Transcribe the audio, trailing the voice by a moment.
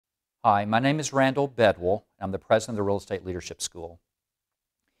Hi, my name is Randall Bedwell. I'm the president of the Real Estate Leadership School.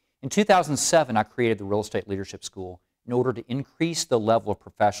 In 2007, I created the Real Estate Leadership School in order to increase the level of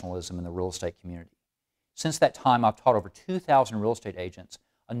professionalism in the real estate community. Since that time, I've taught over 2,000 real estate agents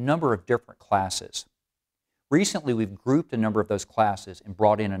a number of different classes. Recently, we've grouped a number of those classes and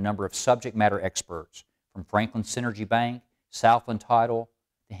brought in a number of subject matter experts from Franklin Synergy Bank, Southland Title,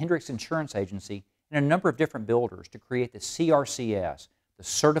 the Hendricks Insurance Agency, and a number of different builders to create the CRCS, the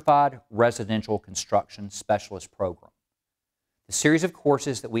Certified Residential Construction Specialist Program. The series of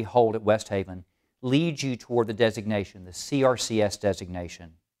courses that we hold at West Haven leads you toward the designation, the CRCS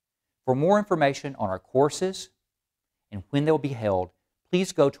designation. For more information on our courses and when they'll be held,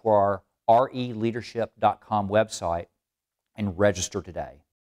 please go to our releadership.com website and register today.